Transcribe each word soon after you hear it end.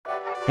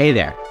Hey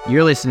there,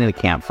 you're listening to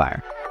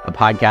Campfire, a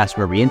podcast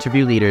where we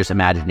interview leaders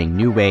imagining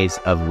new ways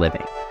of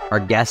living. Our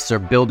guests are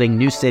building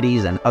new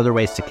cities and other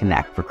ways to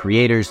connect for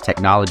creators,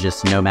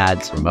 technologists,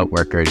 nomads, remote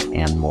workers,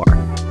 and more.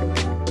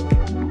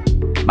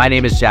 My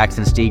name is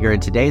Jackson Steger,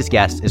 and today's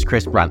guest is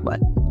Chris Bruntlett,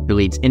 who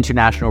leads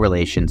international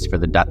relations for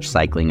the Dutch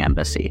Cycling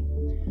Embassy.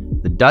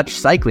 The Dutch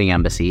Cycling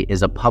Embassy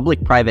is a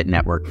public-private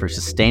network for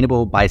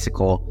sustainable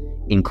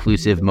bicycle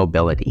inclusive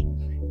mobility.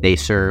 They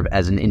serve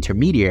as an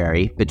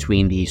intermediary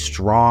between the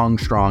strong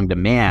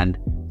demand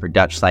for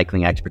Dutch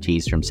cycling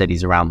expertise from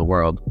cities around the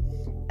world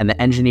and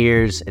the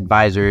engineers,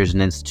 advisors,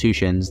 and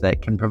institutions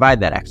that can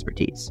provide that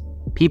expertise.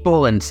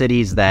 People and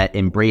cities that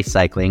embrace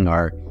cycling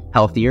are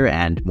healthier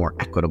and more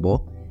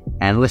equitable.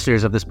 And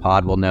listeners of this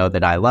pod will know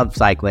that I love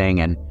cycling,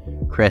 and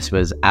Chris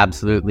was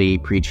absolutely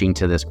preaching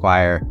to this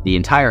choir the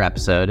entire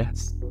episode.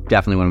 It's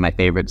definitely one of my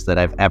favorites that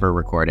I've ever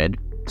recorded.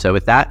 So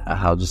with that,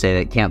 I'll just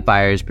say that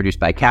Campfire is produced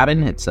by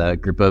Cabin. It's a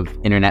group of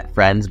internet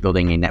friends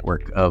building a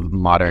network of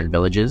modern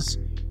villages.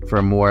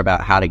 For more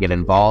about how to get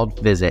involved,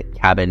 visit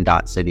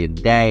cabin.city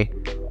today.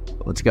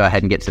 Let's go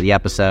ahead and get to the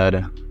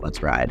episode.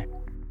 Let's ride.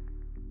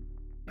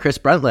 Chris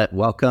Bruntlett,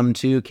 welcome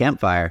to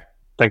Campfire.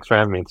 Thanks for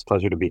having me. It's a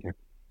pleasure to be here.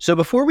 So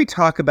before we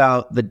talk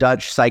about the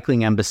Dutch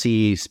Cycling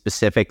Embassy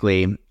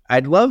specifically,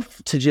 I'd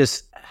love to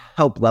just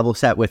help level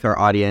set with our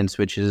audience,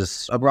 which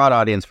is a broad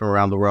audience from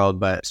around the world,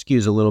 but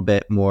skews a little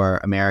bit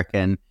more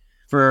American.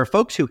 For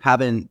folks who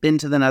haven't been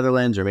to the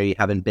Netherlands or maybe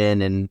haven't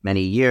been in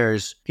many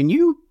years, can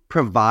you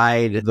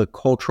provide the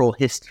cultural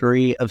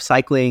history of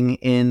cycling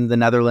in the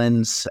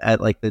Netherlands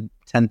at like the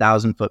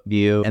 10,000 foot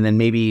view, and then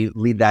maybe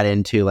lead that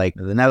into like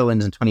the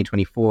Netherlands in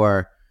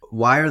 2024?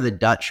 Why are the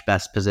Dutch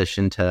best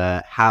positioned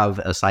to have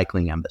a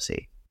cycling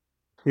embassy?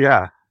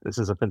 Yeah, this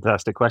is a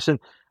fantastic question.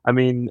 I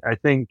mean, I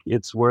think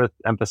it's worth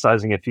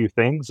emphasizing a few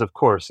things. Of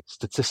course,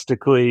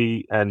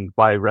 statistically and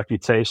by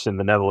reputation,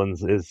 the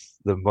Netherlands is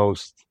the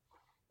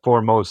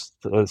foremost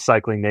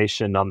cycling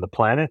nation on the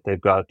planet.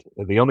 They've got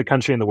the only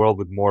country in the world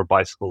with more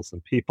bicycles than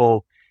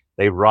people.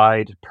 They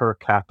ride per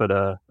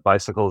capita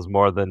bicycles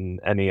more than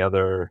any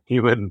other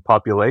human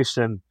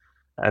population.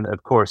 And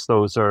of course,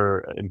 those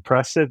are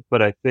impressive,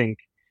 but I think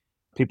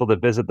people that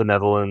visit the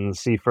Netherlands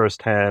see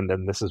firsthand,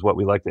 and this is what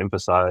we like to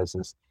emphasize,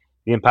 is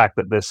the impact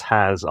that this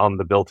has on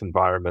the built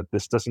environment.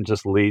 This doesn't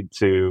just lead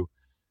to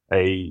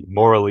a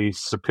morally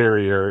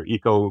superior,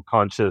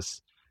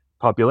 eco-conscious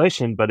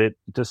population, but it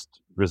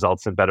just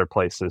results in better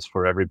places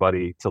for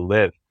everybody to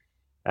live.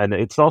 And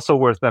it's also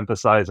worth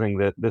emphasizing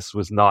that this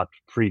was not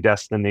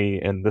predestiny,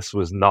 and this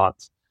was not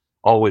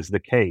always the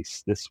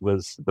case. This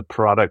was the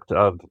product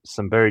of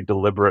some very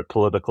deliberate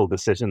political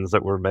decisions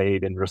that were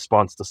made in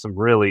response to some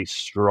really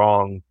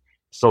strong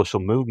social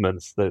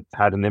movements that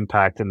had an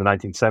impact in the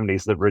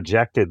 1970s that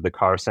rejected the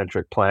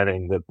car-centric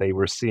planning that they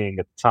were seeing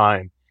at the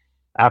time.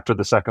 After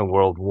the Second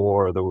World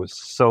War, there was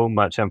so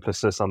much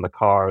emphasis on the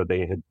car.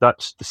 They had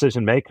Dutch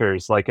decision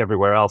makers, like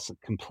everywhere else, had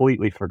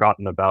completely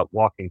forgotten about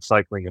walking,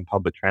 cycling, and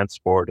public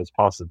transport as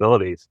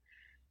possibilities.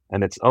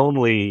 And it's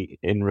only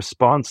in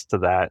response to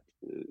that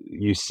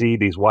you see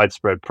these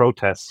widespread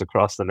protests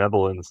across the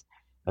Netherlands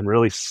and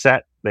really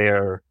set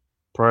their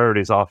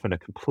priorities off in a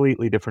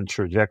completely different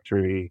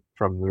trajectory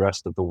from the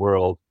rest of the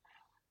world.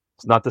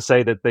 It's not to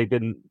say that they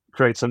didn't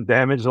create some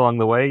damage along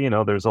the way. You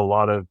know, there's a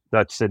lot of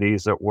Dutch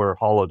cities that were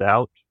hollowed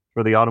out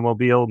for the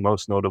automobile,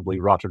 most notably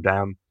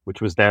Rotterdam,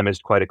 which was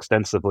damaged quite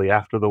extensively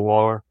after the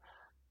war.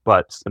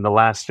 But in the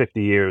last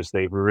 50 years,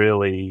 they've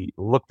really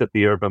looked at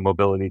the urban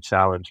mobility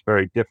challenge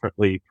very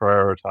differently,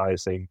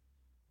 prioritizing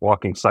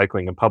walking,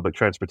 cycling, and public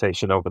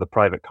transportation over the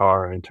private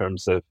car in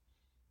terms of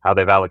how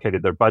they've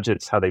allocated their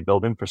budgets, how they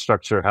build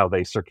infrastructure, how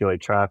they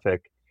circulate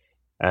traffic.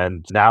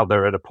 And now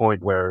they're at a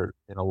point where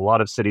in a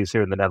lot of cities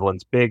here in the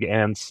Netherlands, big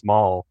and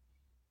small,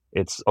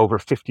 it's over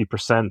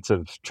 50%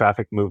 of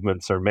traffic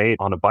movements are made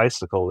on a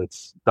bicycle.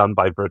 It's done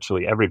by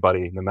virtually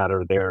everybody, no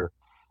matter their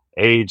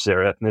age,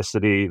 their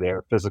ethnicity,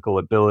 their physical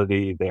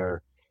ability,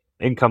 their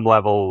income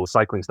level.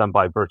 Cycling is done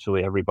by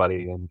virtually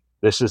everybody. And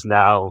this is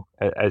now,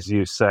 as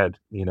you said,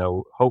 you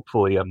know,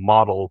 hopefully a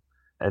model,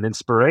 an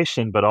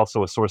inspiration, but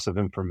also a source of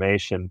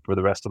information for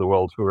the rest of the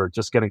world who are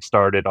just getting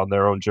started on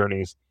their own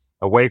journeys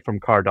away from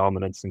car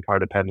dominance and car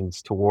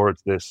dependence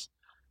towards this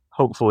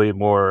hopefully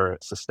more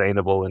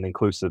sustainable and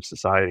inclusive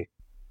society.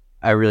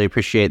 I really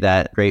appreciate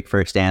that great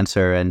first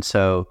answer. And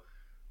so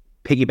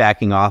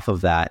piggybacking off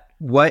of that,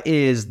 what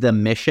is the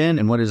mission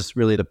and what is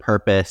really the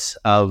purpose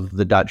of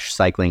the Dutch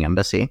Cycling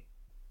Embassy?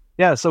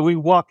 Yeah, so we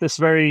walk this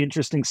very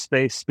interesting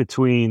space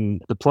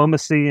between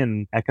diplomacy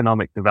and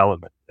economic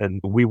development.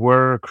 And we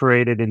were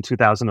created in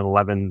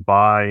 2011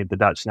 by the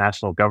Dutch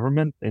national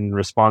government in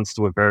response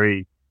to a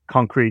very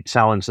concrete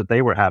challenge that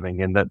they were having,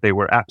 in that they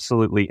were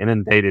absolutely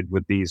inundated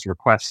with these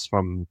requests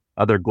from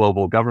other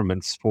global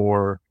governments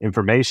for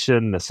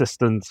information,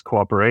 assistance,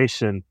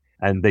 cooperation,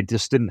 and they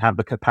just didn't have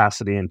the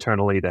capacity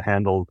internally to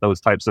handle those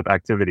types of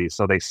activities.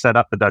 So they set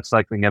up the Dutch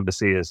Cycling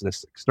Embassy as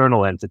this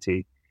external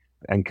entity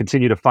and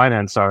continue to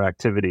finance our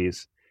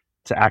activities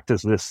to act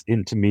as this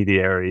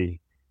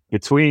intermediary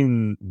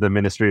between the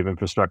Ministry of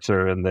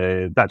Infrastructure and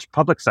the Dutch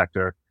public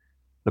sector,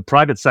 the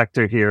private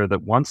sector here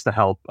that wants to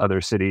help other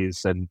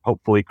cities and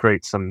hopefully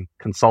create some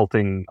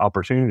consulting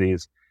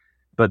opportunities,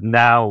 but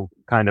now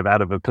kind of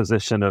out of a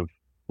position of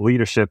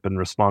leadership and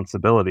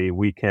responsibility,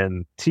 we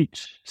can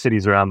teach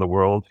cities around the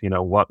world,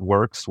 what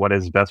works, what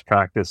is best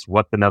practice,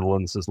 what the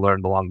Netherlands has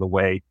learned along the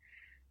way,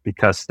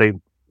 because they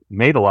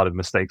made a lot of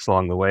mistakes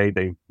along the way.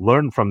 They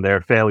learned from their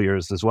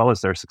failures as well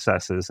as their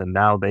successes, and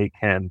now they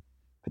can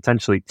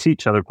potentially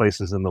teach other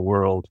places in the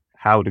world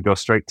how to go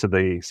straight to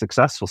the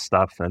successful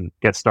stuff and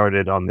get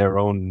started on their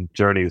own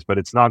journeys. But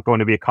it's not going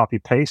to be a copy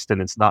paste,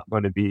 and it's not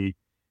going to be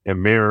a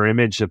mirror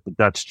image of the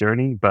Dutch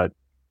journey. But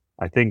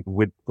I think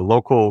with the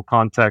local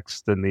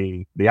context and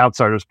the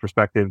outsider's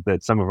perspective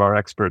that some of our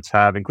experts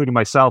have, including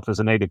myself as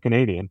a native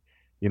Canadian,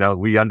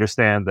 we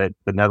understand that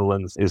the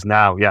Netherlands is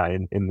now,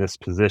 in this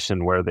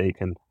position where they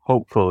can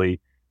hopefully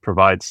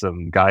provide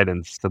some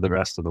guidance to the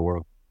rest of the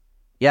world.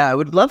 Yeah, I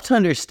would love to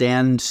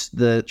understand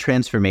the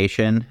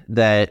transformation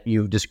that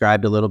you've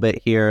described a little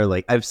bit here.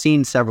 Like, I've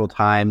seen several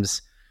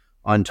times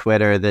on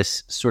Twitter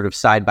this sort of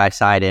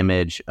side-by-side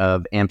image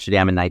of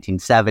Amsterdam in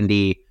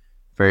 1970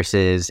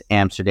 versus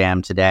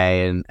Amsterdam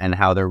today, and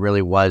how there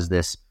really was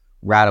this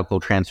radical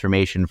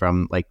transformation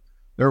from, like,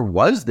 there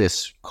was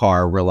this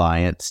car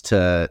reliance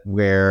to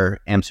where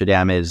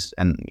Amsterdam is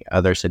and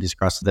other cities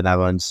across the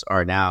Netherlands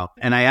are now.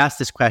 And I asked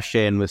this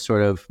question with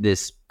sort of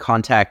this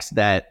context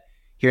that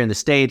here in the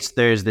States,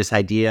 there's this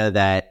idea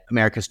that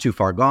America's too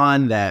far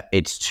gone, that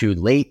it's too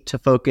late to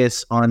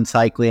focus on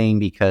cycling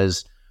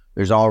because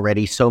there's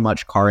already so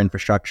much car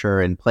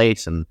infrastructure in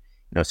place. And,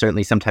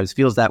 certainly sometimes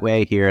feels that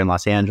way here in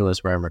Los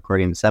Angeles, where I'm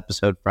recording this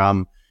episode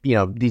from.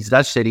 These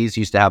Dutch cities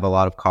used to have a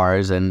lot of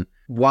cars. And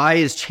why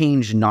is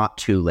change not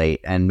too late?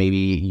 And maybe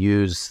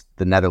use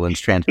the Netherlands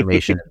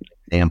transformation as an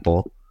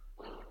example.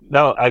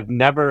 No, I've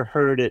never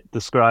heard it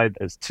described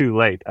as too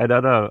late. I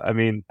don't know. I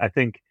mean, I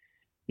think,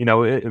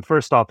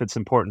 first off, it's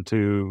important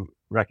to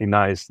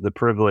recognize the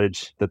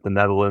privilege that the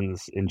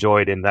Netherlands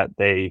enjoyed in that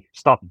they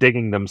stopped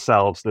digging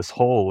themselves this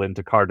hole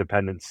into car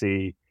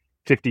dependency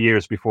 50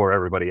 years before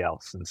everybody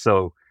else. And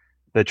so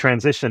the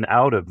transition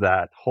out of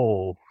that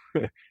hole,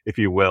 if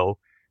you will,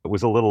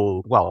 was a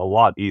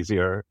lot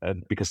easier.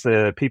 And because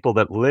the people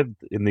that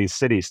lived in these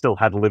cities still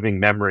had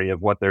living memory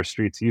of what their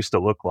streets used to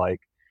look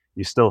like,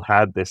 you still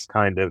had this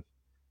kind of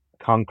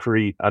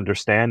concrete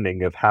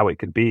understanding of how it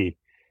could be.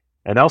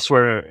 And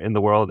elsewhere in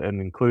the world, and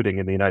including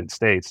in the United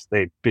States,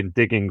 they've been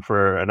digging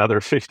for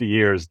another 50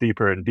 years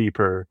deeper and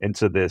deeper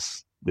into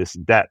this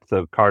depth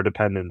of car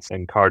dependence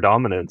and car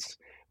dominance,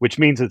 which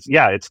means it's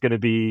going to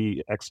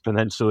be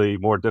exponentially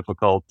more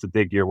difficult to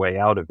dig your way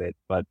out of it.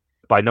 But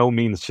by no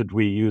means should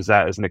we use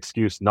that as an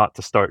excuse not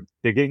to start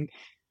digging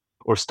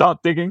or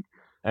stop digging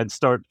and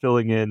start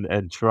filling in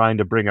and trying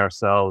to bring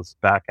ourselves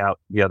back out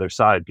the other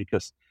side.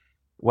 Because,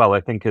 I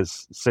think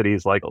as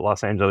cities like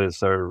Los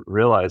Angeles are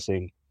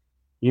realizing,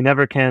 you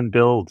never can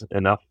build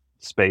enough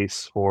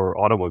space for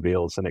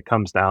automobiles, and it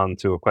comes down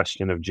to a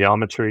question of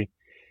geometry.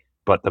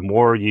 But the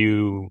more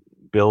you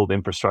build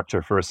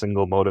infrastructure for a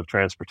single mode of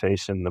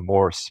transportation, the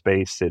more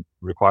space it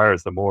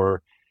requires, the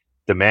more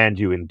demand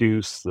you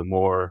induce, the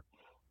more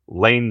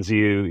lanes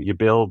you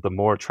build, the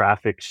more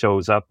traffic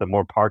shows up, the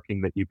more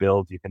parking that you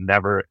build. You can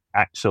never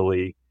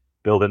actually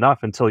build enough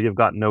until you've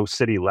got no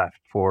city left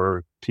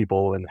for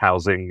people and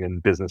housing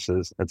and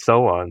businesses and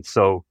so on.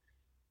 So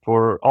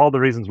for all the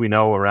reasons we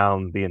know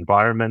around the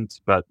environment,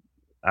 but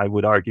I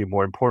would argue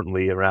more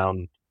importantly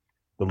around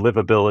the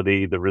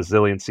livability, the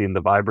resiliency, and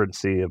the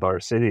vibrancy of our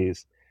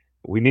cities,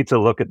 we need to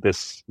look at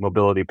this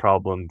mobility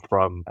problem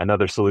from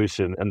another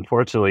solution.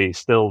 Unfortunately,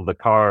 still the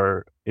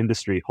car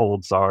industry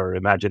holds our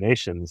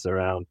imaginations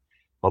around,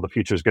 the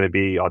future is going to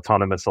be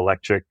autonomous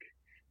electric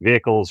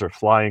vehicles or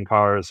flying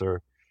cars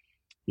or,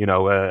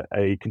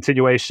 a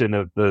continuation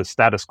of the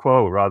status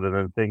quo rather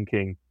than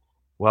thinking,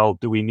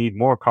 do we need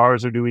more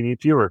cars or do we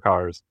need fewer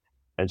cars?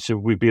 And should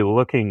we be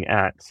looking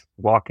at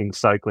walking,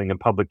 cycling, and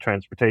public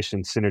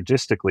transportation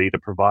synergistically to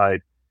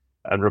provide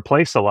and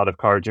replace a lot of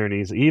car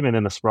journeys, even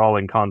in a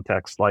sprawling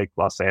context like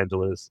Los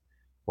Angeles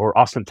or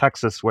Austin,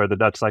 Texas, where the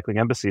Dutch Cycling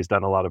Embassy has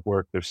done a lot of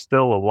work? There's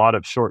still a lot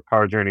of short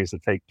car journeys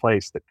that take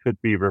place that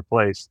could be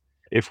replaced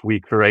if we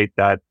create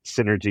that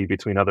synergy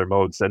between other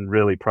modes and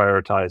really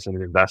prioritize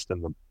and invest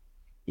in them.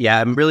 Yeah,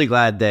 I'm really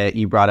glad that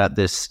you brought up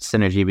this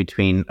synergy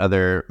between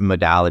other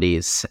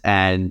modalities.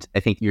 And I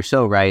think you're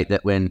so right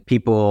that when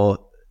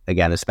people,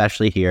 again,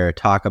 especially here,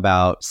 talk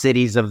about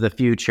cities of the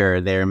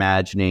future, they're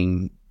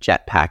imagining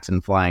jetpacks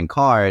and flying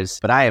cars.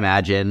 But I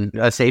imagine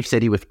a safe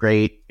city with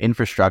great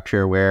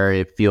infrastructure where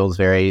it feels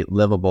very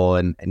livable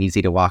and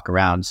easy to walk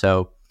around.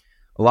 So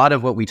a lot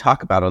of what we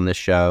talk about on this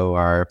show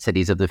are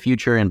cities of the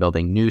future and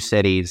building new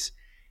cities.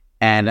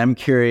 And I'm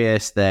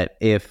curious that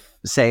if,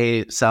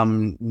 say,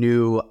 some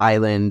new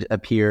island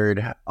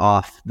appeared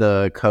off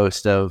the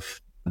coast of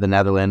the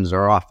Netherlands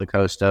or off the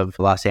coast of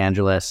Los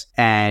Angeles,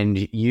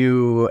 and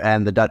you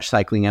and the Dutch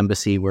Cycling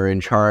Embassy were in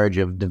charge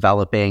of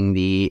developing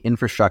the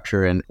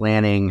infrastructure and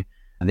planning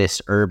this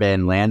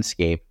urban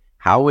landscape,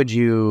 How would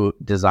you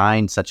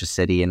design such a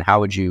city and how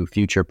would you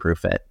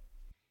future-proof it?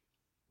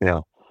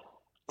 Yeah.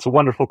 It's a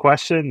wonderful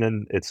question,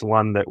 and it's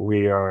one that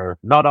we are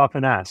not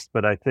often asked.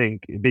 But I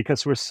think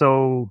because we're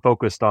so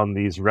focused on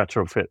these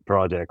retrofit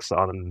projects,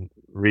 on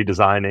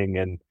redesigning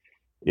and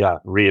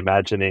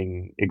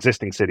reimagining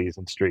existing cities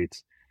and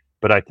streets.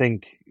 But I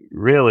think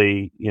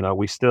really,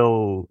 we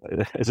still,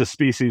 as a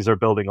species, are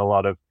building a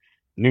lot of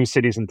new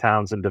cities and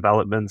towns and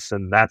developments,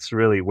 and that's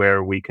really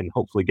where we can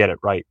hopefully get it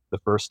right the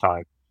first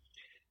time.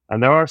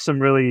 And there are some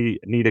really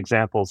neat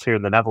examples here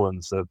in the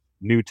Netherlands of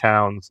new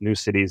towns, new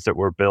cities that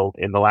were built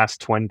in the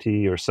last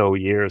 20 or so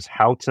years.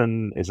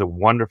 Houten is a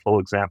wonderful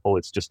example.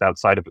 It's just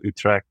outside of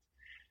Utrecht,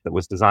 that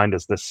was designed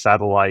as this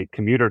satellite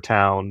commuter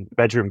town,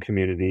 bedroom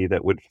community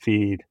that would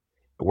feed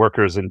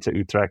workers into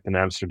Utrecht and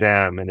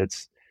Amsterdam. And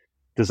it's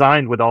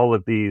designed with all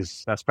of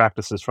these best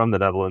practices from the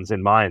Netherlands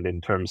in mind, in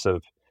terms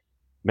of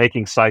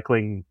making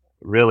cycling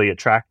really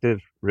attractive,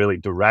 really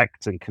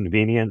direct and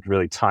convenient,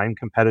 really time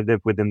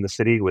competitive within the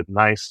city, with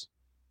nice,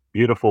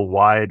 beautiful,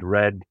 wide,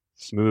 red,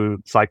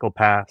 smooth cycle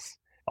paths.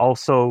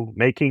 Also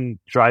making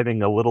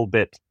driving a little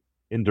bit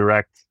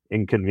indirect,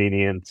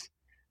 inconvenient,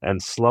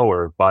 and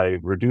slower by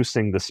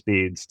reducing the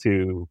speeds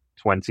to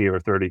 20 or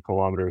 30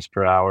 kilometers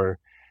per hour,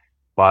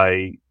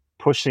 by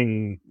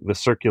pushing the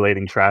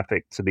circulating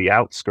traffic to the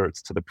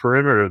outskirts, to the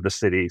perimeter of the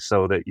city,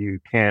 so that you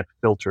can't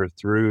filter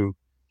through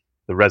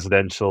the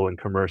residential and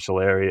commercial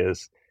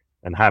areas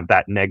and have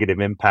that negative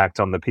impact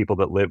on the people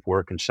that live,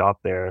 work, and shop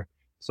there,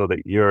 so that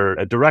you're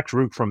a direct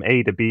route from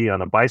A to B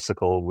on a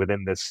bicycle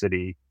within this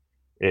city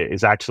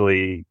is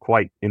actually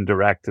quite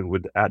indirect and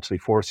would actually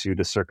force you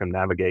to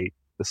circumnavigate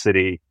the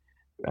city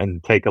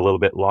and take a little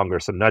bit longer.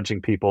 So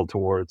nudging people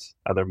towards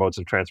other modes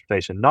of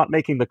transportation, not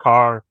making the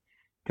car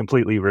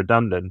completely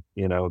redundant.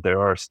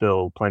 There are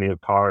still plenty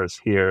of cars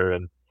here,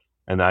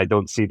 and I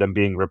don't see them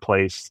being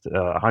replaced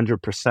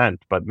 100%,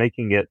 but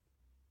making it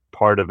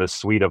part of a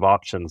suite of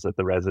options that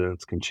the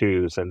residents can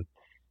choose. And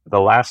the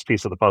last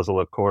piece of the puzzle,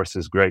 of course,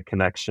 is great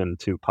connection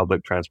to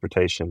public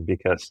transportation,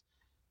 because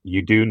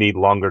you do need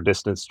longer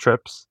distance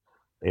trips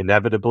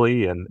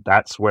inevitably, and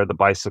that's where the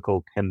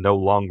bicycle can no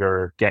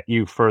longer get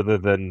you further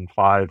than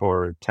 5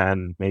 or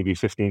 10, maybe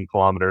 15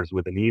 kilometers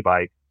with an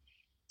e-bike.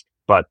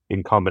 But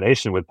in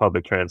combination with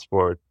public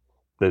transport,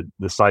 the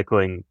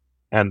cycling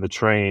and the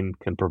train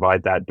can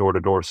provide that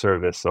door-to-door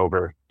service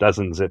over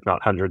dozens, if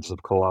not hundreds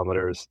of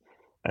kilometers,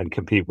 and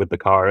compete with the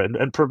car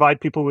and provide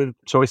people with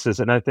choices.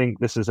 And I think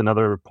this is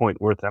another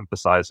point worth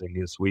emphasizing,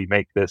 is we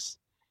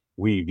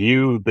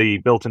view the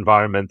built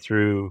environment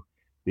through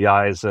the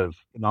eyes of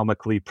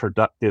economically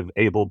productive,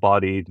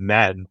 able-bodied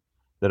men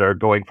that are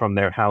going from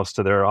their house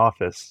to their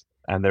office.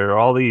 And there are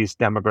all these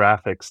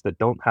demographics that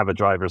don't have a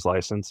driver's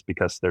license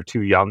because they're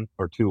too young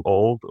or too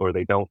old, or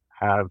they don't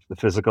have the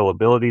physical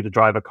ability to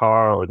drive a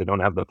car, or they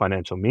don't have the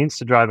financial means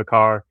to drive a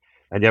car.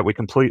 And yet we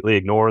completely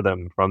ignore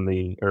them from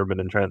the urban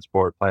and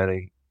transport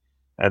planning.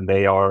 And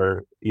they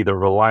are either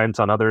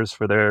reliant on others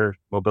for their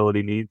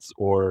mobility needs,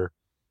 or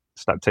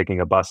stop taking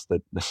a bus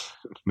that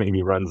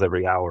maybe runs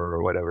every hour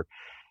or whatever.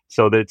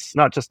 So it's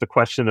not just a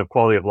question of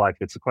quality of life,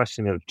 it's a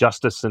question of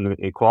justice and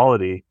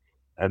equality.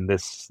 And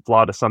this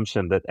flawed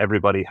assumption that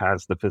everybody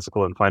has the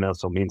physical and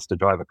financial means to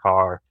drive a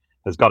car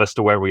has got us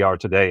to where we are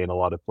today in a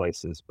lot of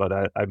places. But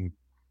I'm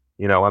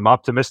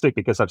optimistic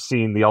because I've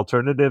seen the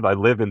alternative. I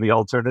live in the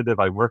alternative.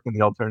 I work in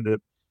the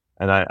alternative.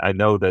 And I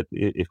know that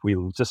if we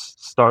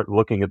just start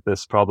looking at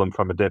this problem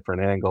from a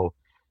different angle,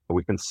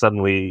 we can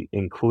suddenly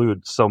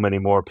include so many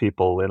more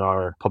people in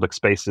our public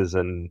spaces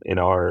and in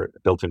our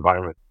built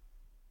environment.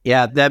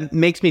 Yeah, that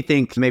makes me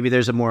think maybe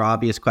there's a more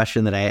obvious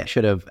question that I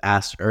should have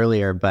asked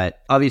earlier,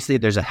 but obviously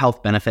there's a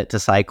health benefit to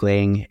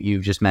cycling.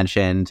 You've just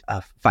mentioned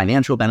a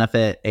financial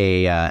benefit,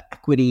 a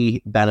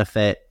equity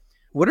benefit.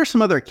 What are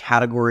some other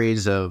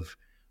categories of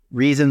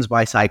reasons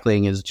why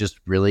cycling is just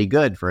really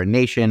good for a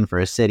nation, for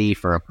a city,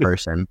 for a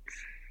person?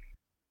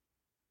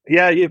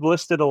 Yeah, you've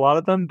listed a lot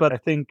of them, but I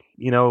think,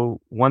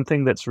 one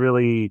thing that's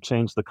really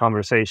changed the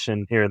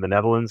conversation here in the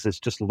Netherlands is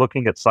just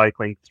looking at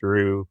cycling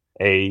through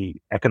a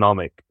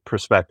economic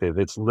perspective.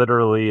 It's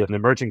literally an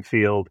emerging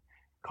field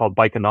called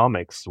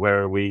bikeonomics,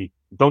 where we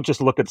don't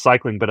just look at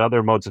cycling, but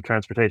other modes of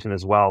transportation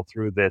as well,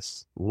 through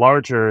this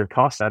larger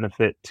cost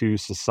benefit to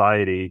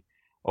society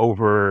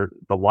over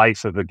the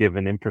life of a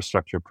given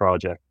infrastructure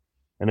project.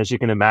 And as you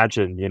can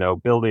imagine,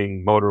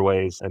 building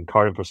motorways and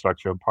car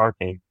infrastructure and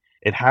parking,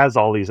 it has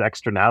all these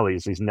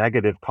externalities, these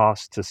negative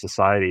costs to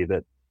society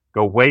that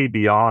go way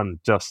beyond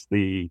just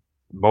the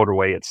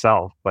motorway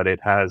itself. But it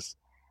has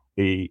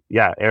the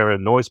air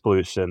and noise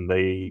pollution,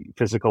 the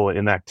physical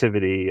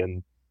inactivity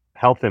and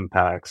health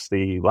impacts,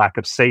 the lack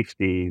of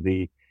safety,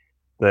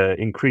 the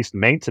increased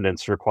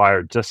maintenance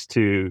required just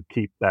to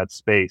keep that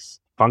space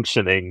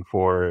functioning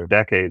for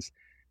decades.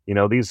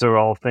 These are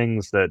all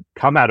things that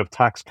come out of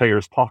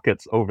taxpayers'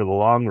 pockets over the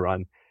long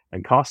run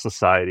and cost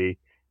society.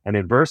 And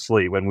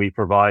inversely, when we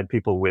provide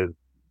people with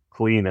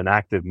clean and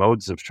active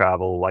modes of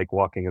travel, like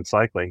walking and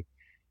cycling,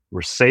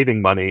 we're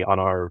saving money on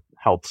our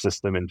health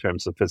system in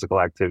terms of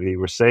physical activity.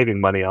 We're saving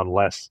money on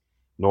less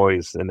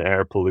noise and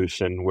air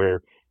pollution.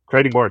 We're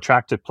creating more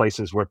attractive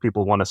places where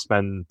people want to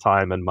spend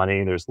time and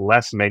money. There's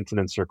less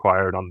maintenance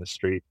required on the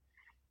street.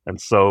 And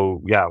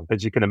so, yeah,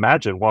 as you can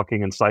imagine,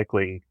 walking and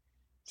cycling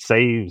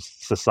saves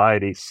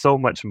society so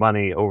much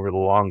money over the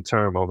long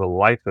term, over the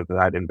life of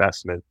that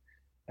investment.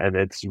 And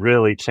it's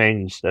really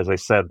changed, as I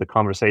said, the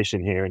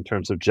conversation here in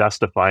terms of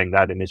justifying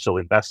that initial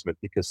investment,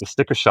 because the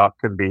sticker shock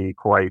can be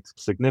quite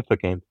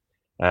significant.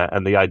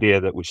 And the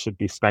idea that we should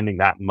be spending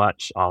that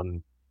much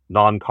on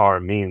non-car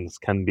means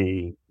can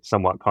be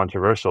somewhat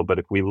controversial. But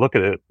if we look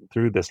at it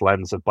through this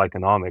lens of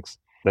bikeonomics,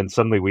 then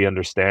suddenly we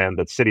understand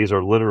that cities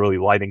are literally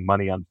lighting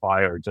money on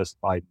fire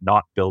just by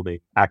not building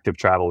active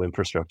travel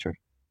infrastructure.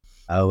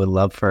 I would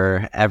love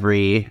for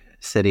every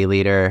city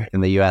leader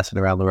in the US and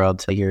around the world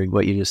to hear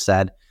what you just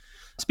said.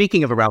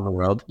 Speaking of around the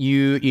world,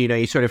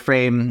 you sort of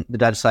frame the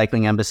Dutch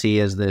Cycling Embassy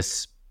as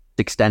this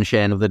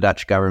extension of the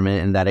Dutch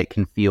government and that it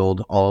can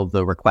field all of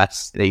the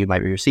requests that you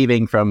might be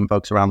receiving from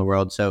folks around the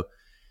world. So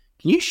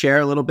can you share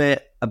a little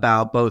bit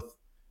about both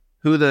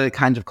who the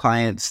kinds of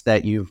clients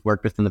that you've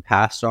worked with in the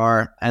past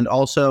are, and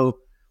also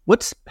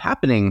what's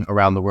happening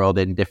around the world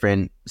in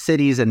different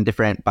cities and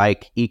different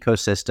bike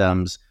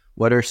ecosystems?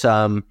 What are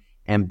some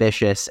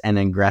ambitious and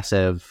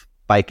aggressive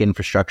bike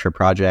infrastructure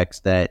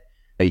projects that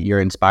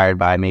you're inspired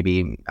by,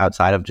 maybe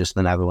outside of just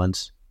the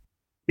Netherlands?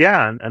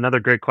 Yeah,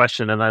 another great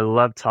question. And I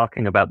love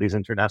talking about these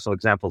international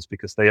examples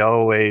because they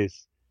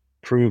always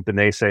prove the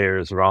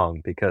naysayers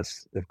wrong.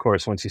 Because, of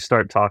course, once you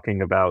start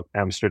talking about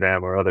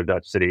Amsterdam or other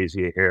Dutch cities,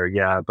 you hear,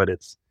 yeah, but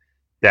it's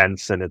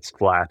dense and it's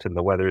flat and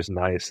the weather's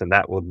nice and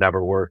that will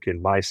never work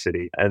in my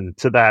city. And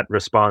to that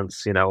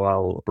response,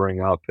 I'll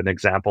bring up an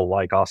example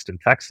like Austin,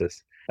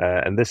 Texas.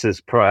 And this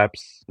is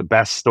perhaps the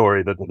best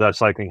story that the Dutch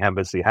Cycling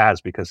Embassy has,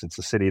 because it's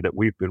a city that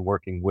we've been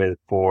working with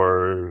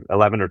for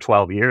 11 or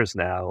 12 years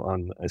now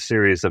on a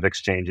series of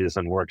exchanges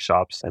and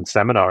workshops and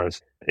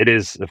seminars. It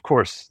is, of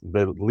course,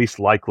 the least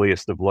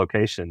likeliest of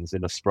locations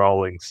in a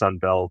sprawling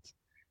Sunbelt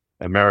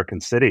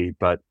American city,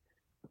 but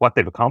what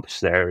they've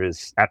accomplished there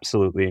is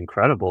absolutely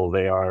incredible.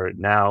 They are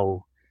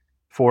now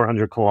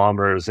 400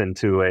 kilometers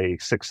into a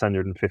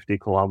 650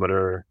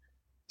 kilometer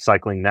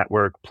cycling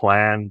network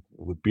plan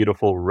with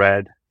beautiful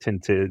red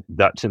tinted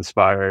Dutch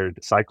inspired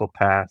cycle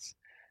paths.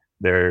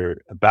 They're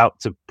about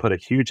to put a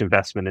huge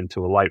investment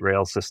into a light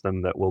rail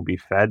system that will be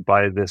fed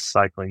by this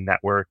cycling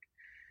network.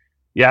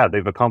 Yeah,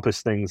 they've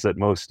accomplished things that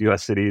most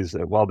US cities,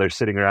 while they're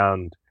sitting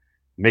around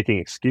making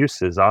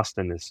excuses,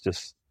 Austin has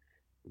just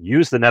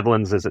used the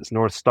Netherlands as its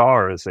North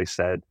Star, as they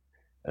said,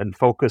 and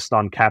focused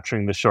on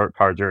capturing the short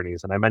car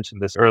journeys. And I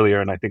mentioned this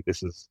earlier, and I think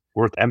this is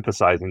worth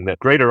emphasizing, that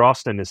Greater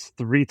Austin is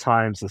 3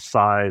 times the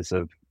size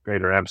of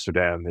Greater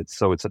Amsterdam.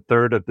 It's a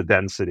third of the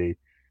density.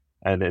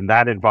 And in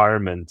that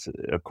environment,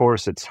 of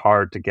course, it's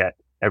hard to get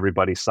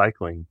everybody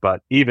cycling.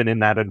 But even in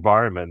that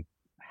environment,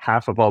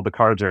 half of all the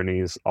car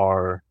journeys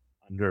are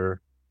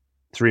under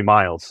 3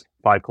 miles,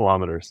 5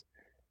 kilometers.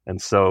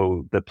 And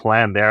so the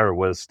plan there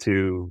was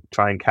to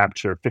try and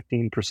capture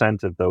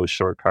 15% of those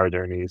short car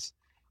journeys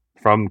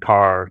from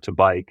car to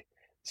bike,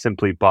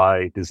 simply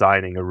by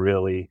designing a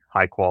really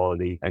high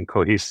quality and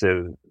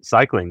cohesive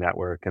cycling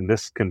network. And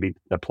this can be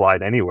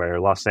applied anywhere.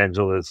 Los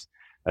Angeles,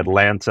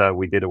 Atlanta,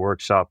 we did a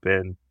workshop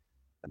in.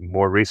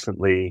 More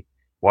recently,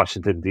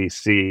 Washington,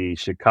 D.C.,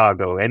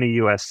 Chicago, any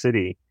U.S.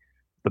 city.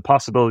 The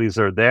possibilities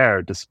are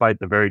there, despite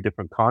the very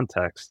different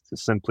context, to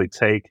simply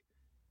take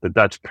the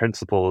Dutch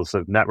principles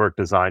of network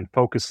design,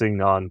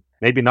 focusing on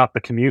maybe not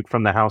the commute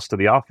from the house to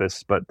the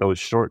office, but those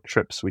short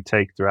trips we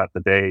take throughout the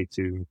day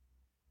to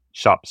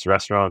shops,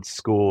 restaurants,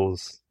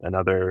 schools, and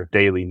other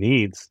daily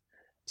needs.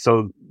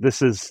 So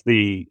this is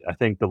I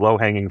think the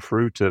low-hanging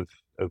fruit of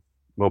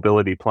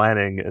mobility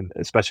planning, and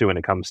especially when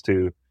it comes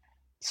to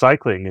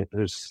cycling.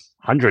 There's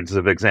hundreds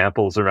of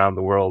examples around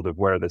the world of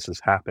where this is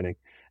happening,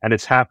 and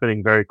it's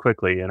happening very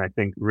quickly. And I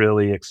think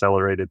really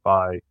accelerated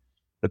by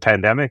the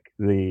pandemic.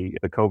 The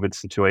COVID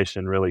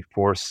situation really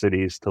forced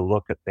cities to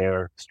look at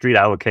their street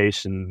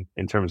allocation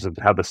in terms of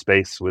how the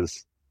space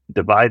was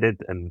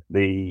divided and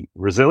the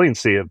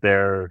resiliency of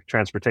their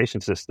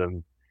transportation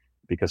system,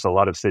 because a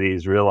lot of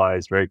cities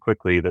realized very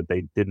quickly that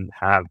they didn't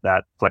have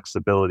that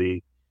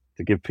flexibility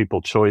to give people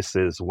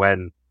choices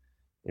when,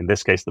 in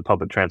this case, the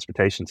public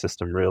transportation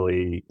system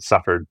really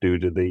suffered due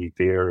to the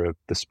fear of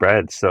the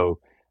spread. So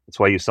it's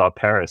why you saw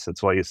Paris,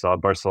 it's why you saw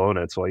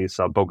Barcelona, it's why you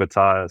saw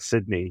Bogota,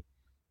 Sydney,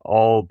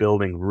 all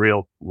building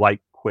real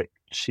light, quick,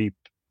 cheap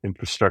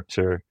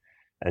infrastructure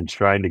and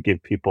trying to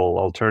give people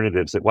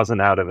alternatives. It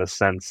wasn't out of a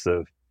sense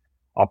of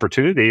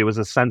opportunity, it was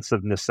a sense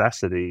of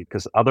necessity,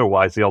 because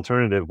otherwise the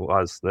alternative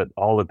was that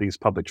all of these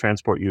public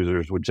transport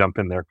users would jump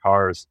in their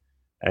cars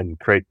and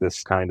create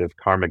this kind of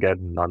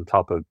Carmageddon on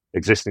top of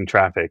existing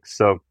traffic.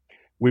 So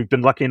we've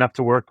been lucky enough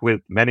to work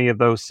with many of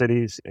those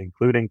cities,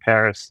 including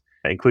Paris,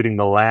 including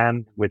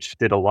Milan, which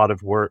did a lot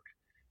of work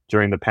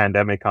during the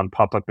pandemic on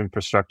pop-up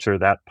infrastructure.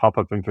 That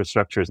pop-up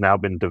infrastructure has now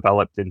been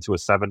developed into a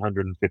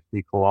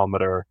 750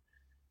 kilometer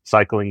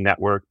cycling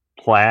network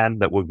plan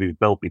that will be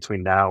built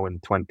between now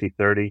and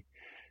 2030.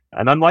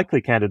 and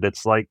unlikely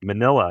candidates like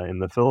Manila in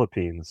the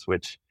Philippines,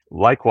 which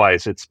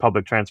likewise, its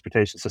public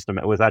transportation system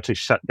was actually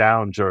shut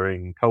down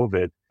during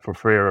COVID for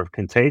fear of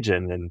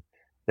contagion. And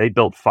they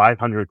built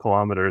 500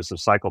 kilometers of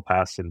cycle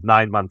paths in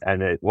 9 months.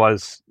 And it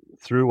was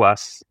through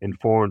us,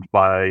 informed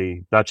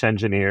by Dutch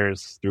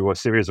engineers, through a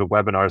series of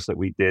webinars that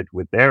we did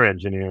with their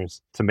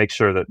engineers to make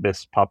sure that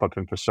this pop-up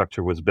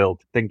infrastructure was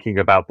built, thinking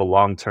about the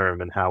long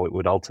term and how it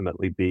would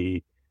ultimately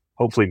be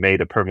hopefully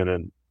made a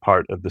permanent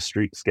part of the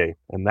streetscape.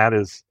 And that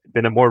has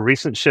been a more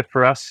recent shift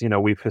for us.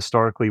 We've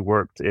historically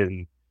worked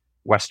in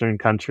Western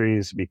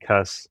countries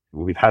because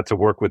we've had to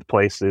work with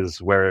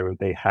places where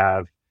they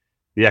have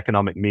the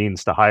economic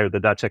means to hire the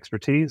Dutch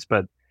expertise.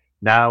 But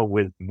now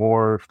with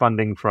more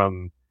funding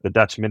from the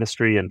Dutch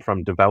ministry and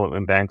from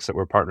development banks that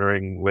we're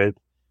partnering with,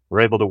 we're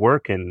able to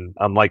work in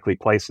unlikely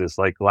places.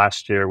 Like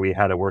last year, we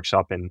had a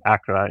workshop in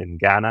Accra in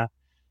Ghana.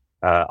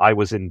 I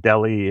was in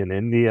Delhi in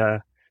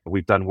India.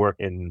 We've done work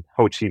in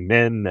Ho Chi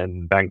Minh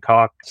and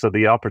Bangkok. So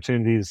the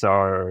opportunities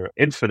are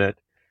infinite.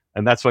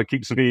 And that's what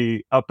keeps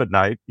me up at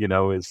night,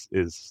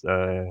 is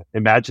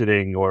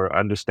imagining or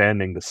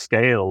understanding the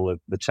scale of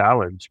the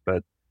challenge.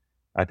 But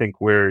I think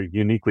we're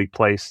uniquely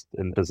placed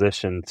in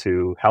position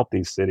to help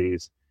these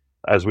cities.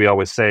 As we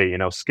always say,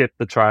 skip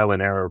the trial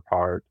and error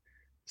part,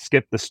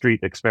 skip the street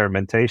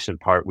experimentation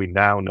part. We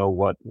now know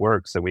what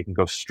works, and we can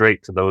go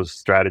straight to those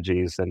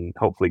strategies and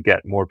hopefully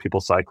get more people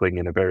cycling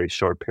in a very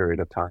short period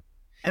of time.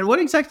 And what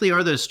exactly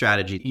are those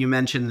strategies? You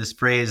mentioned this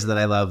phrase that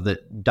I love,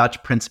 the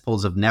Dutch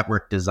principles of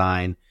network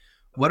design.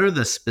 What are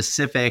the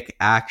specific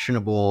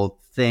actionable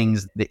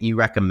things that you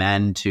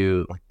recommend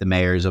to the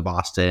mayors of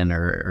Boston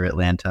or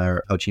Atlanta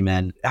or Ho Chi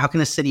Minh? How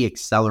can a city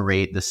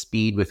accelerate the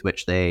speed with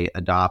which they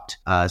adopt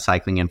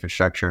cycling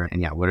infrastructure?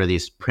 And what are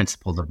these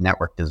principles of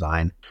network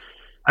design?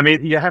 I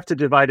mean, you have to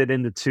divide it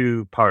into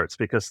two parts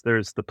because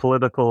there's the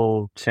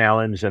political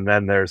challenge and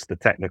then there's the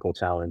technical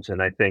challenge.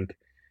 And I think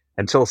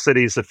until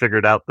cities have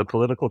figured out the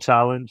political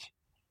challenge,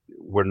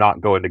 we're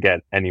not going to get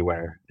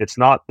anywhere. It's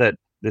not that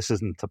this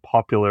isn't a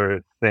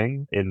popular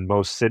thing in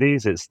most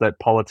cities. It's that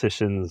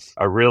politicians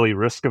are really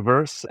risk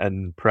averse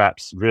and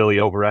perhaps really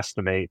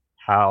overestimate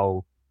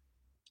how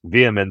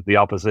vehement the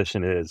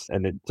opposition is.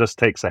 And it just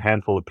takes a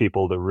handful of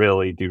people to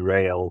really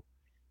derail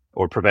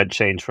or prevent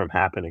change from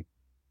happening.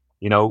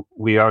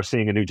 We are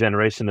seeing a new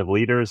generation of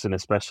leaders, and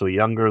especially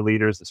younger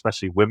leaders,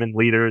 especially women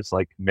leaders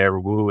like Mayor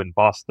Wu in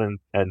Boston.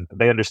 And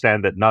they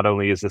understand that not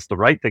only is this the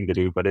right thing to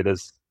do, but it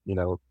is,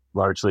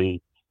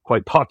 largely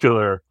quite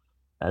popular.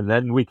 And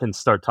then we can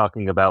start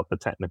talking about the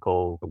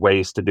technical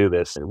ways to do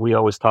this. And we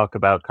always talk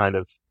about kind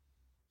of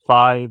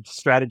 5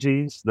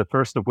 strategies. The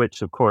first of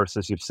which, of course,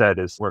 as you've said,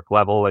 is work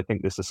level. I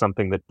think this is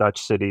something that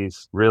Dutch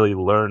cities really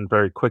learned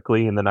very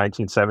quickly in the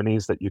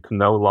 1970s, that you can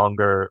no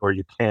longer, or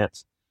you can't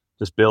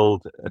just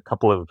build a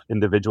couple of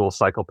individual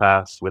cycle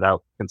paths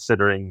without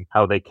considering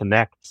how they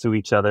connect to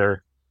each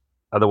other.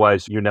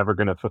 Otherwise, you're never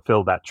going to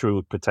fulfill that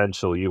true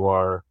potential. You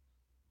are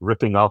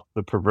ripping off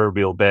the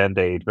proverbial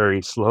Band-Aid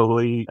very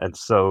slowly. And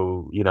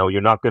so,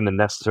 you're not going to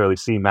necessarily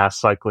see mass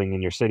cycling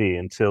in your city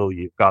until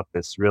you've got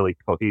this really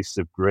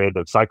cohesive grid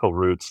of cycle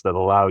routes that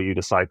allow you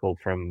to cycle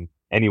from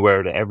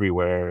anywhere to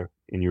everywhere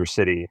in your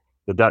city.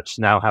 The Dutch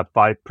now have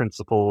 5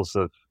 principles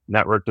of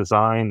network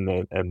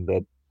design, and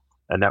that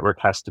a network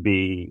has to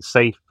be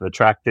safe,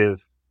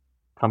 attractive,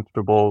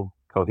 comfortable,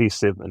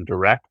 cohesive, and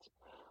direct.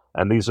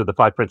 And these are the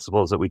 5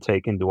 principles that we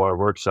take into our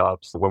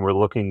workshops when we're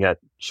looking at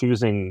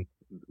choosing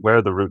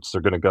where the routes are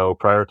going to go,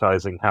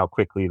 prioritizing how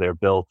quickly they're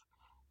built.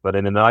 But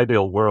in an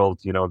ideal world,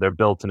 they're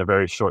built in a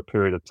very short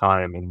period of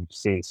time. And we've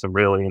seen some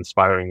really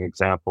inspiring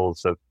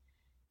examples of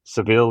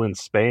Seville in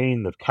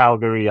Spain, of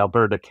Calgary,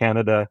 Alberta,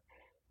 Canada,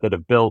 that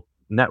have built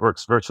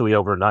networks virtually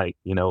overnight,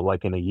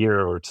 like in a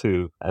year or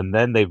 2. And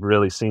then they've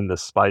really seen the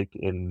spike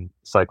in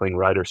cycling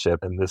ridership.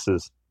 And this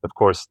is, of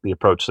course, the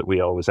approach that we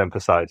always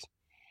emphasize.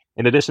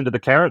 In addition to the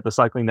carrot, the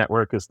cycling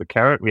network is the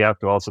carrot. We have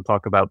to also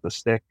talk about the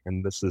stick.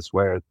 And this is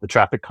where the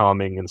traffic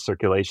calming and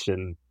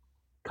circulation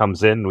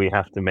comes in. We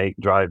have to make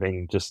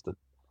driving just,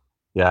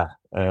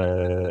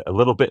 a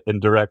little bit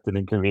indirect and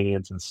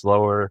inconvenient and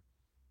slower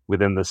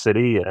within the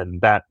city.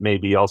 And that may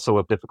be also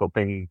a difficult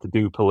thing to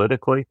do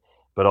politically,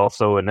 but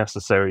also a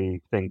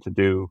necessary thing to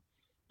do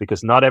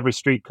because not every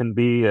street can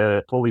be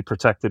a fully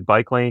protected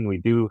bike lane. We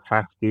do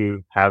have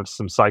to have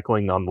some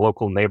cycling on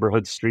local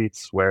neighborhood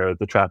streets where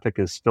the traffic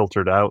is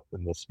filtered out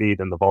and the speed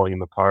and the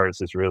volume of cars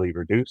is really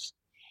reduced.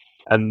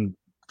 And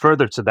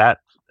further to that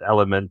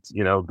element,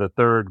 the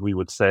third we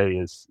would say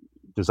is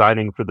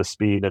designing for the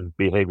speed and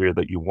behavior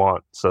that you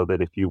want, so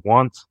that if you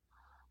want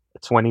a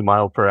 20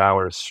 mile per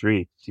hour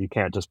street, you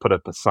can't just put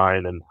up a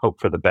sign and hope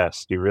for the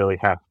best. You really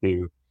have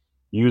to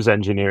use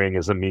engineering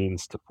as a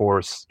means to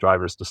force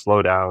drivers to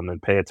slow down and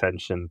pay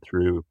attention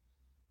through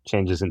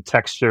changes in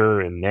texture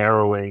and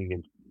narrowing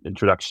and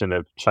introduction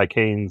of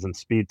chicanes and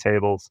speed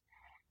tables.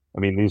 I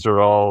mean, these are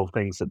all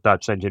things that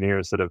Dutch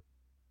engineers that have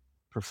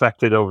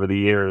perfected over the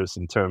years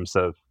in terms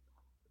of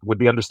with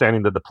the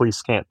understanding that the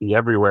police can't be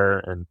everywhere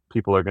and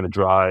people are going to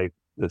drive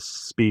the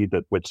speed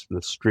at which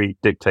the street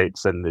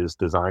dictates and is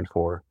designed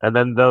for. And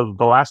then the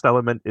last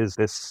element is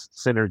this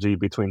synergy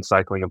between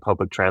cycling and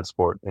public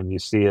transport. And you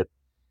see it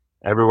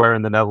everywhere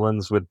in the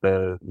Netherlands with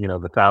the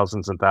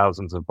thousands and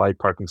thousands of bike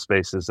parking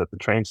spaces at the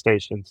train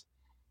stations.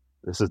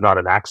 This is not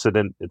an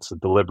accident. It's a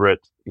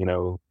deliberate,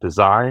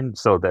 design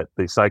so that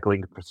the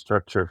cycling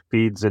infrastructure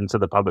feeds into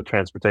the public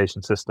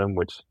transportation system,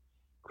 which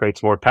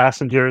creates more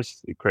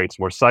passengers, it creates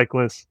more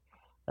cyclists,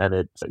 and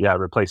it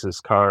replaces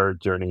car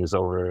journeys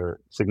over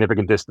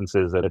significant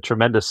distances at a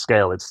tremendous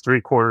scale. It's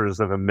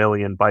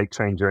 750,000 bike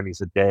train journeys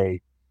a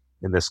day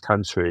in this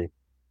country,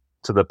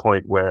 to the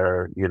point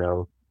where,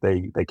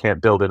 they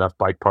can't build enough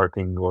bike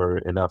parking or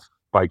enough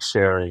bike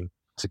sharing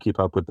to keep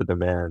up with the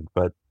demand.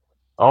 But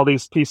all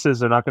these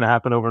pieces are not going to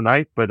happen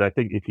overnight. But I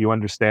think if you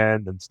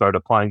understand and start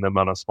applying them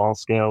on a small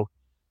scale,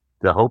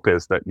 the hope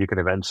is that you can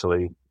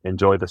eventually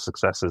enjoy the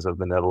successes of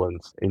the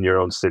Netherlands in your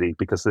own city,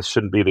 because this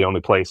shouldn't be the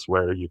only place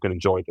where you can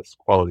enjoy this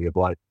quality of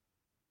life.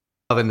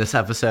 In this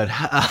episode,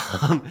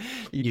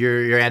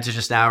 your answer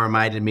just now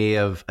reminded me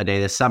of a day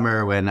this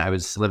summer when I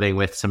was living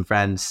with some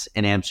friends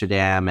in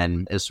Amsterdam,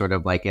 and as sort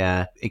of like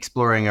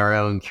exploring our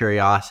own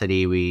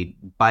curiosity, we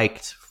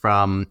biked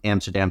from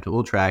Amsterdam to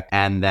Utrecht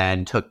and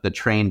then took the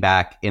train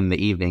back in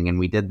the evening. And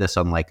we did this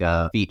on like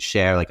a feet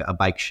share, like a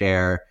bike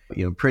share,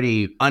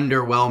 pretty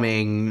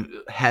underwhelming,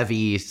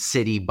 heavy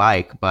city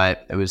bike,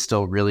 but it was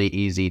still really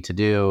easy to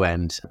do,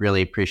 and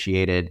really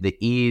appreciated the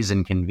ease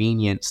and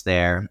convenience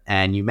there.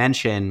 And you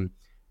mentioned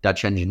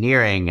Dutch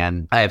engineering,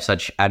 and I have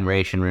such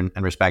admiration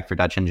and respect for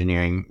Dutch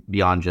engineering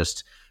beyond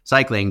just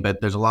cycling, but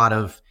there's a lot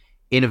of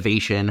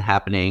innovation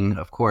happening,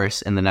 of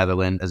course, in the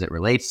Netherlands as it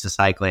relates to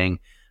cycling,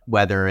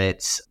 whether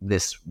it's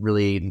this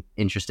really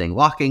interesting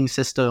locking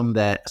system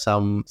that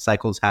some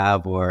cycles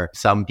have, or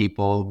some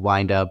people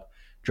wind up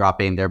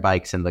dropping their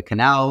bikes in the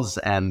canals,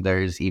 and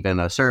there's even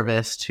a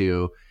service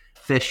to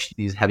fish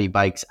these heavy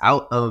bikes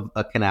out of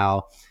a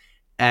canal.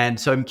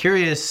 And so I'm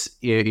curious,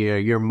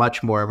 you're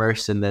much more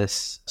immersed in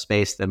this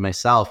space than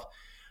myself.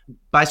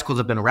 Bicycles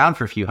have been around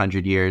for a few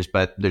hundred years,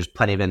 but there's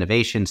plenty of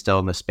innovation still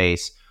in the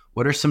space.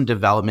 What are some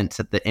developments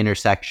at the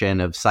intersection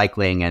of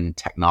cycling and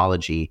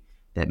technology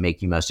that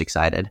make you most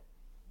excited?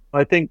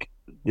 I think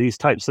these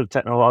types of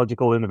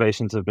technological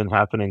innovations have been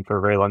happening for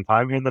a very long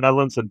time here in the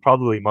Netherlands, and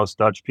probably most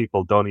Dutch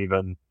people don't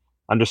even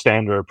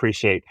understand or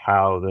appreciate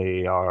how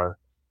they are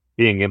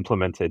being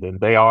implemented. And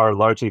they are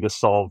largely to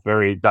solve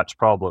very Dutch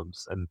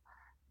problems. And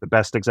the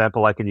best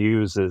example I can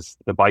use is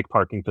the bike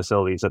parking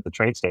facilities at the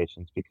train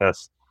stations,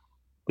 because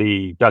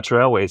the Dutch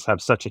railways have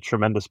such a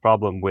tremendous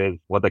problem with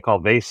what they call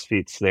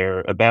weesfiets.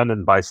 They're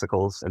abandoned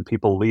bicycles and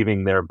people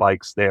leaving their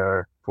bikes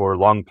there for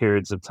long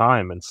periods of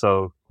time. And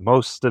so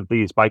most of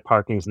these bike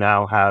parkings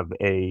now have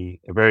a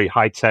very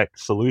high-tech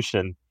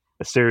solution,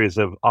 a series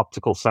of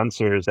optical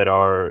sensors that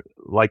are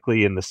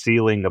likely in the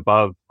ceiling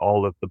above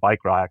all of the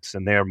bike racks,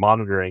 and they're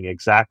monitoring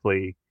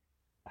exactly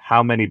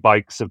how many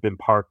bikes have been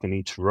parked in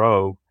each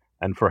row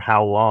and for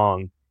how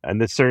long.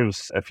 And this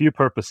serves a few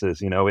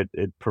purposes.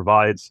 It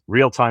provides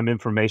real-time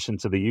information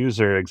to the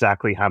user,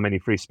 exactly how many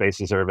free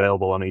spaces are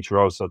available on each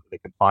row, so that they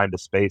can find a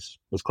space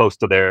as close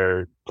to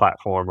their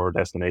platform or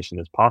destination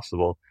as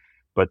possible.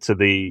 But to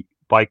the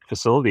bike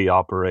facility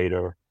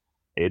operator,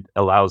 it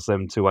allows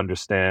them to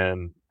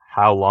understand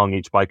how long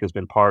each bike has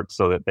been parked,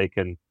 so that they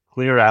can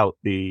clear out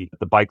the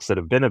bikes that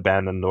have been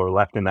abandoned or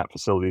left in that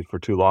facility for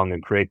too long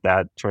and create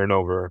that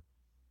turnover.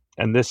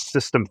 And this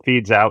system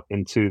feeds out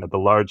into the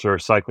larger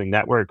cycling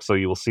network. So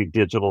you will see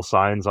digital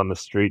signs on the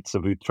streets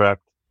of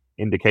Utrecht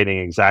indicating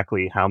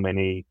exactly how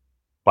many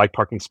bike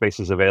parking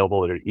spaces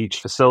available at each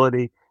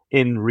facility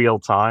in real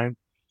time.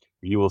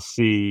 You will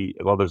see,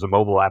 there's a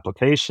mobile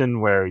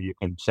application where you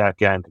can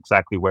check in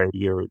exactly where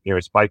your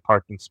nearest bike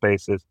parking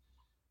space is.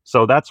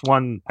 So that's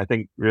one, I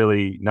think,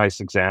 really nice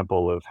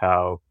example of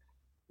how,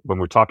 when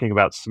we're talking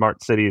about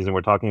smart cities and we're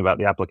talking about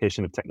the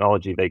application of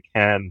technology, they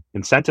can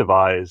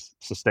incentivize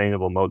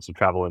sustainable modes of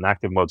travel and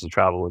active modes of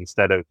travel,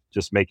 instead of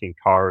just making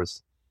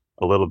cars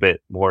a little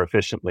bit more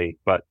efficiently.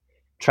 But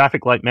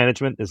traffic light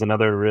management is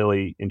another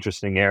really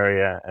interesting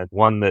area, and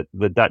one that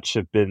the Dutch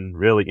have been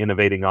really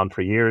innovating on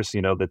for years.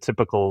 The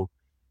typical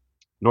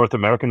North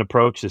American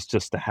approach is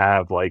just to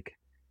have like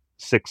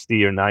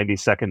 60 or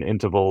 90-second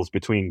intervals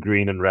between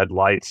green and red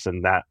lights,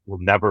 and that will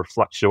never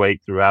fluctuate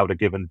throughout a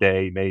given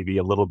day, maybe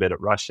a little bit at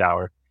rush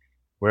hour.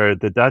 Where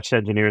the Dutch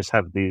engineers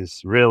have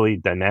these really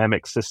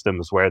dynamic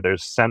systems where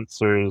there's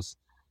sensors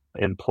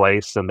in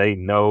place, and they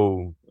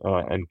know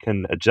and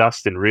can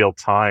adjust in real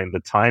time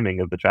the timing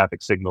of the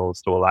traffic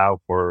signals to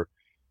allow for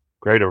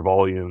greater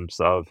volumes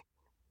of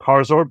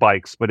cars or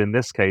bikes. But in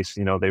this case,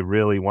 they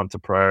really want to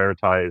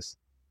prioritize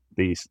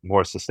the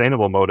more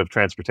sustainable mode of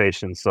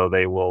transportation, so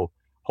they will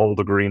hold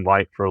a green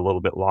light for a little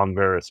bit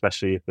longer,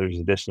 especially if there's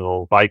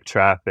additional bike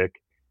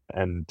traffic.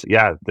 And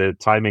the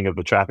timing of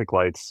the traffic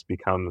lights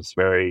becomes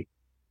very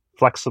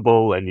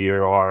flexible, and you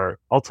are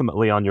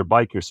ultimately on your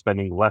bike, you're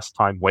spending less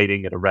time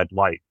waiting at a red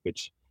light,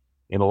 which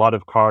in a lot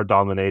of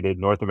car-dominated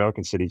North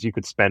American cities, you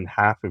could spend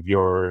half of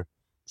your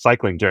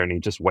cycling journey,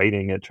 just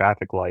waiting at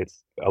traffic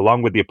lights,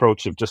 along with the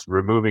approach of just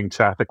removing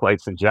traffic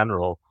lights in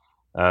general,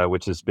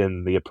 which has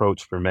been the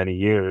approach for many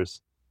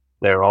years.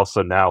 They're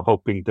also now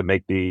hoping to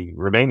make the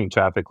remaining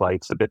traffic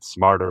lights a bit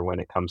smarter when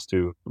it comes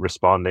to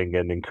responding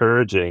and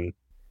encouraging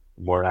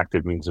more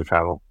active means of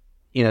travel.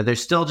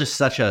 There's still just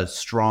such a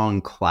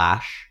strong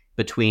clash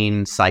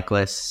between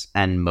cyclists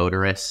and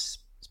motorists,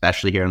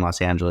 especially here in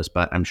Los Angeles,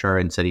 but I'm sure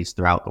in cities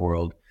throughout the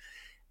world.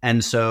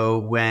 And so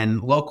when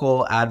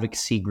local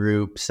advocacy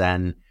groups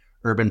and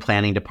urban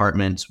planning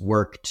departments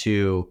work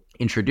to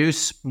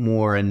introduce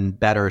more and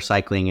better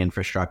cycling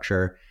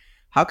infrastructure,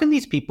 how can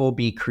these people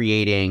be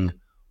creating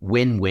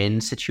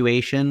win-win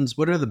situations?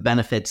 What are the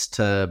benefits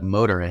to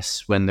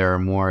motorists when there are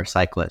more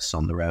cyclists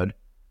on the road?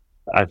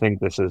 I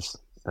think this is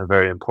a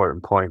very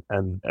important point,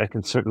 and I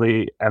can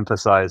certainly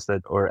empathize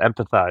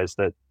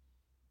that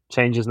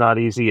change is not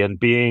easy, and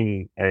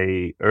being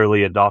a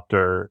early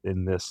adopter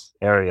in this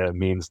area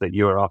means that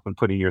you are often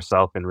putting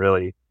yourself in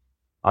really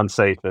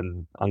unsafe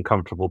and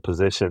uncomfortable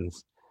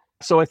positions.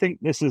 So I think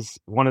this is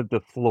one of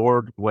the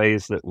flawed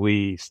ways that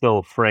we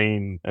still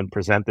frame and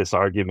present this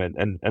argument,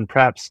 and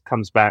perhaps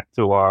comes back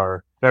to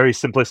our very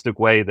simplistic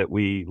way that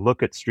we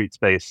look at street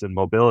space and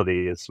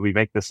mobility. Is we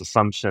make this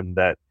assumption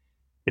that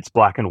it's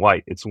black and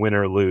white, it's win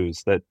or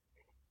lose, that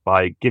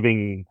by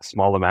giving a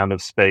small amount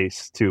of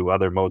space to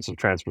other modes of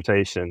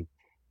transportation,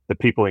 the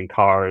people in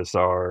cars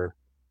are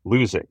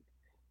losing.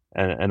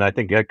 And I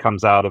think that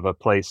comes out of a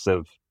place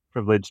of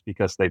privilege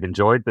because they've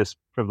enjoyed this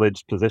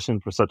privileged position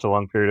for such a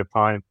long period of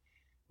time,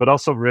 but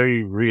also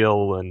very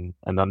real and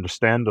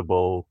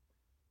understandable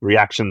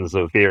reactions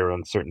of fear,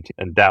 uncertainty,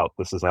 and doubt.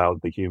 This is how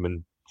the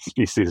human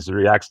species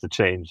reacts to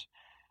change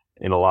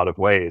in a lot of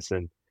ways.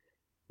 And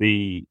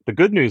the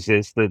good news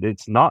is that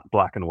it's not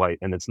black and white,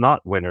 and it's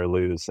not win or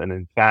lose. And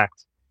in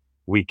fact,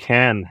 we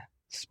can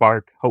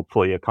spark,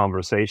 hopefully, a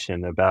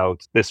conversation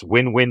about this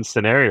win-win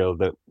scenario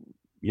that,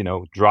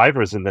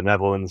 drivers in the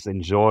Netherlands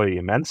enjoy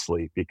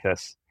immensely,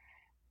 because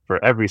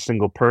for every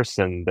single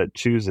person that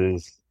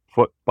chooses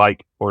foot,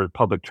 bike, or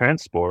public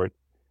transport,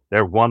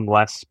 they're one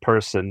less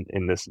person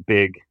in this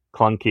big,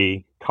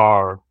 clunky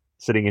car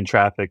sitting in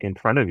traffic in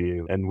front of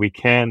you. And we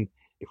can,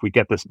 if we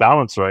get this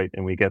balance right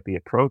and we get the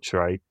approach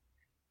right,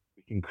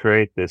 can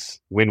create this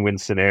win-win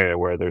scenario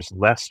where there's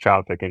less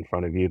traffic in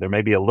front of you. There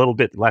may be a little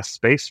bit less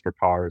space for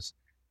cars,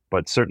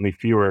 but certainly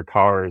fewer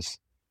cars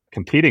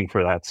competing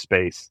for that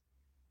space.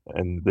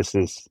 And this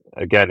is,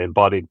 again,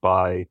 embodied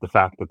by the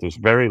fact that there's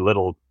very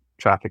little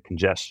traffic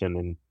congestion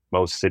in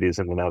most cities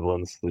in the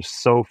Netherlands. There's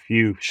so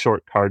few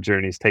short car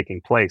journeys taking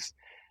place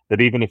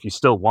that even if you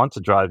still want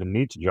to drive and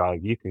need to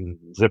drive, you can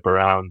zip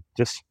around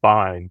just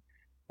fine.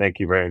 Thank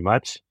you very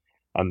much.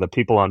 And the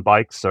people on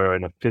bikes are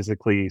in a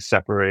physically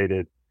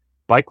separated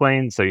bike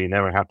lane, so you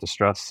never have to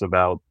stress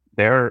about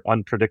their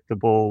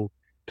unpredictable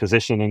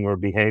positioning or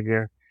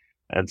behavior.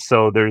 And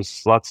so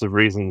there's lots of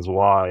reasons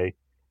why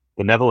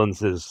the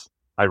Netherlands is,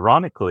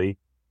 ironically,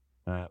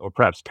 or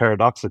perhaps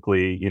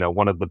paradoxically,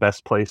 one of the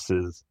best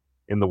places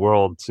in the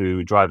world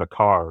to drive a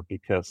car,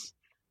 because,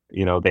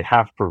 they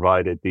have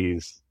provided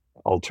these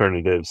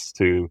alternatives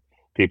to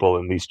people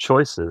and these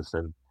choices.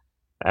 And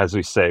as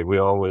we say, we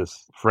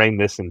always frame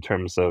this in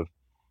terms of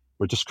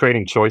we're just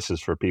creating choices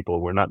for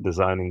people. We're not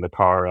designing the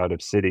car out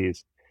of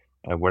cities,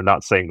 and we're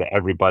not saying that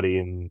everybody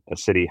in a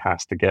city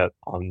has to get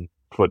on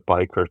foot,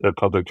 bike, or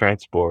public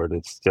transport.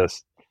 It's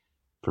just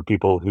for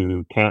people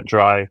who can't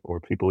drive or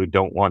people who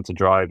don't want to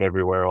drive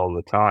everywhere all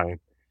the time.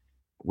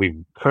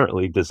 We've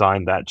currently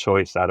designed that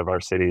choice out of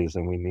our cities,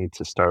 and we need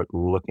to start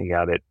looking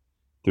at it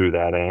through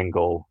that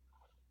angle.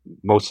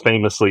 Most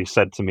famously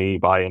said to me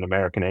by an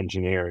American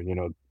engineer,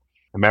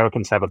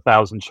 Americans have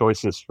 1,000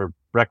 choices for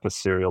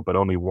breakfast cereal, but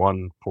only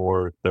one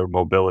for their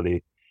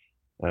mobility.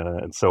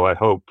 And so I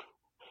hope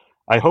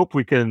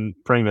we can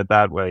frame it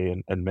that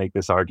way and make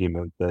this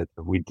argument that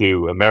we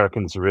do.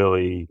 Americans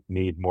really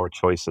need more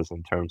choices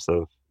in terms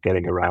of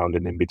getting around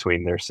and in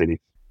between their cities.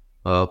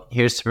 Well,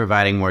 here's to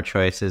providing more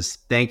choices.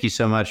 Thank you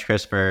so much,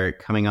 Chris, for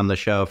coming on the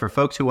show. For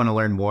folks who want to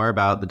learn more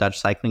about the Dutch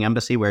Cycling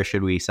Embassy, where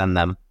should we send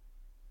them?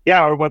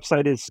 Yeah, our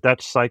website is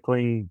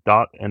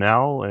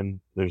dutchcycling.nl, and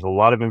there's a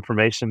lot of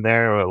information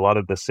there. A lot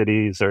of the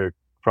cities or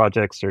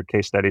projects or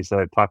case studies that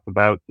I've talked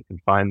about, you can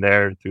find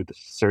there through the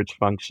search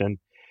function.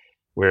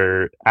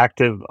 We're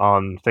active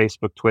on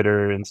Facebook,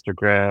 Twitter,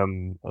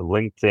 Instagram,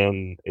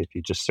 LinkedIn. If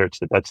you just search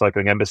the Dutch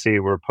Cycling Embassy,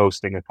 we're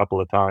posting a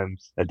couple of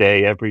times a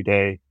day, every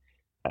day.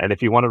 And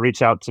if you want to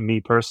reach out to me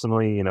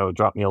personally,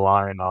 drop me a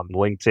line on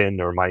LinkedIn,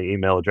 or my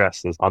email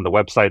address is on the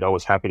website.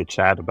 Always happy to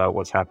chat about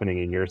what's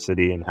happening in your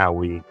city and how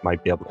we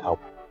might be able to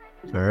help.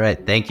 All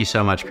right. Thank you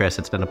so much, Chris.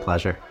 It's been a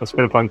pleasure. It's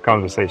been a fun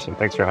conversation.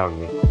 Thanks for having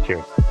me.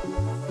 Cheers.